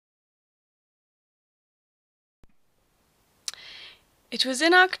It was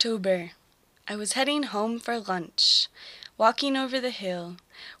in October. I was heading home for lunch, walking over the hill,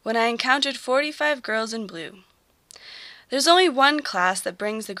 when I encountered 45 girls in blue. There's only one class that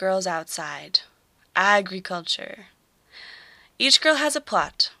brings the girls outside: agriculture. Each girl has a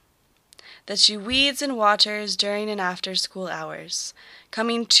plot that she weeds and waters during and after school hours,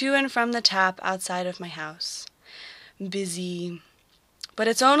 coming to and from the tap outside of my house. Busy, but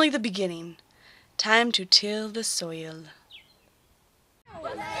it's only the beginning. Time to till the soil.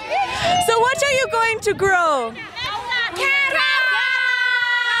 So what are you going to grow?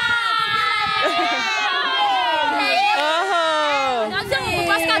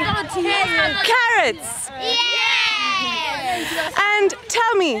 Carrots! Yes! And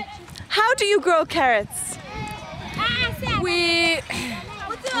tell me, how do you grow carrots? We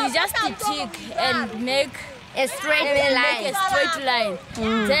just dig and make a straight line.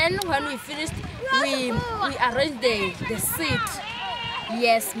 Then when we finish, we arrange the seed.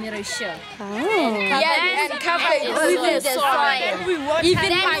 Yes, Mirisha. Oh. And cover it with the soil.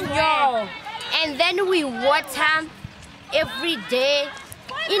 Even manure. And then we water every day,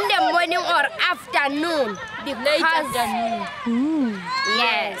 in the morning or afternoon. Late afternoon.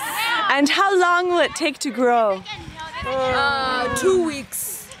 Yes. And how long will it take to grow? 2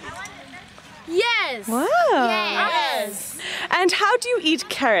 weeks. Yes. Wow. Yes. And how do you eat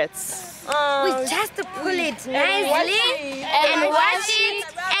carrots? We just pull it nicely and wash it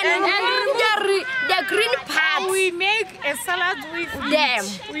and remove the green parts. We make a salad with them.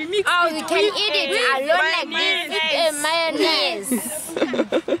 We mix we can eat it alone like this with mayonnaise.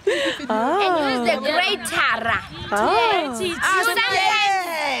 And use the grater. Or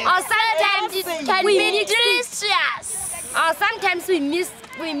sometimes it can be delicious. Or sometimes we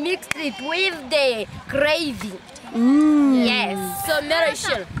mix it with the gravy. Yes. So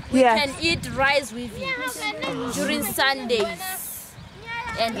Mirisha, we can eat rice with it during Sundays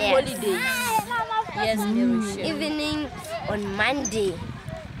and holidays. Yes, Mirisha. Evening on Monday.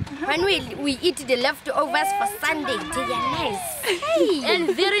 When we eat the leftovers for Sunday, they are nice.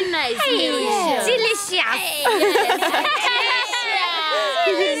 And very nice. Mirisha. Delicious.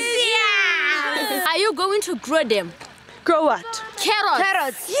 Delicious. Are you going to grow them? Grow what?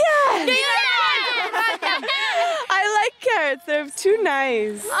 Carrots. Yes! Do you know? I like carrots, they're too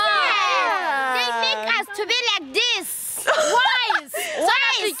nice. They make us to be like this. Wise. So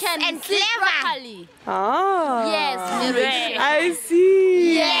that we can and see clever. properly. Oh. Yes, Mirisha. I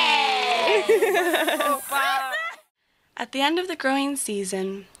see. Yes. At the end of the growing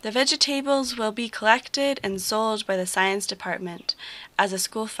season, the vegetables will be collected and sold by the science department as a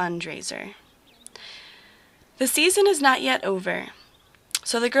school fundraiser. The season is not yet over,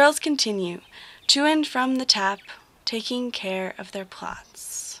 so the girls continue to and from the tap, taking care of their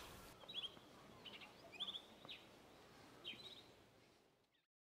plots.